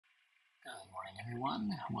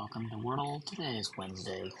Everyone, welcome to Wordle. Today is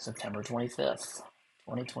Wednesday, September 25th,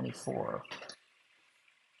 2024.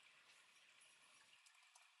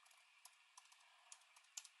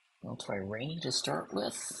 We'll try rainy to start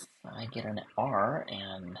with. I get an R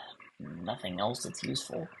and nothing else that's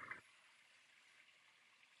useful.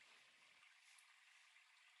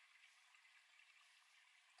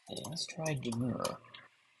 Okay, let's try demure.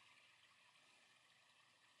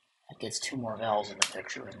 That gets two more vowels in the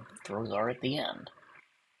picture and throws R at the end.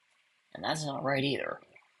 And that's not right either.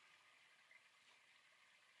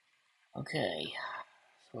 Okay,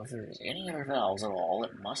 so if there's any other vowels at all,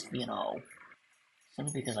 it must be an O.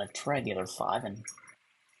 Simply because I've tried the other five and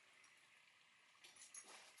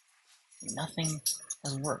nothing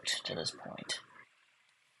has worked to this point.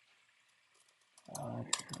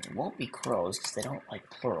 It won't be crows because they don't like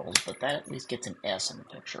plurals, but that at least gets an S in the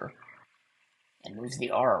picture and moves the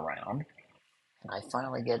R around. And I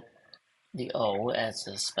finally get the O as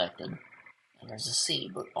suspected. And there's a C,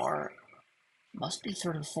 but R must be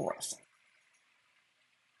third or fourth.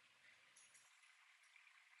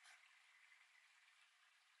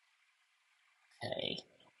 Okay.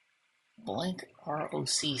 Blank ROC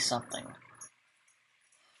something.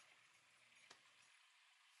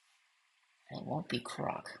 And it won't be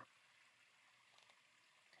croc.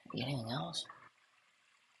 Can it be anything else?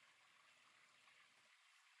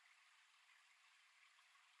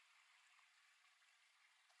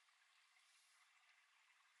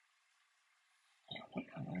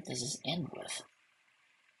 What does this end with?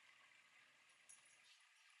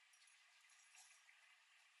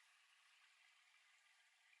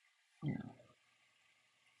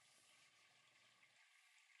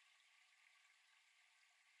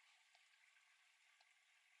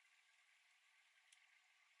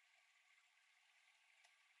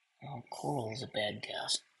 Oh, coral is a bad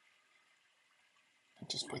guess. It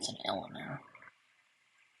just puts an L in there.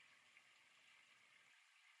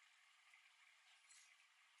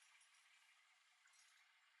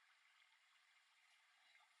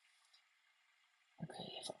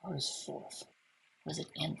 Okay, if R is fourth, what does it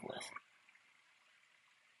end with?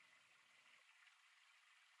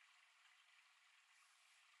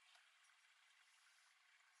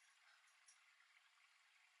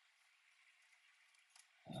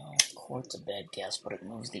 Well, quart's a bad guess, but it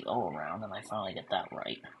moves the O around, and I finally get that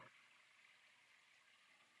right.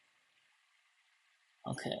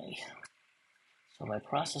 Okay, so by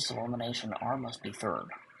process of elimination, R must be third.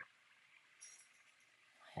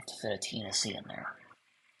 I have to fit a T and a C in there.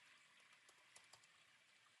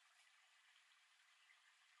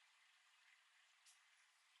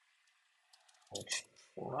 Which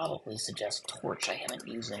probably suggests torch. I haven't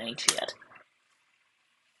used an H yet.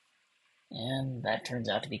 And that turns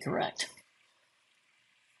out to be correct.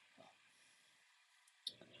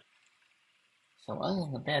 So other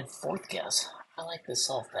than the bad fourth guess, I like this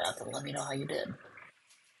solve path, and let me know how you did.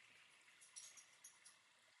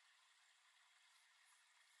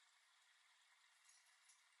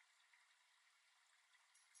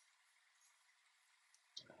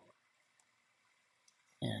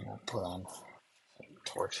 And we'll put on some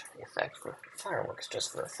torch effect for fireworks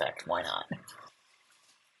just for effect. Why not?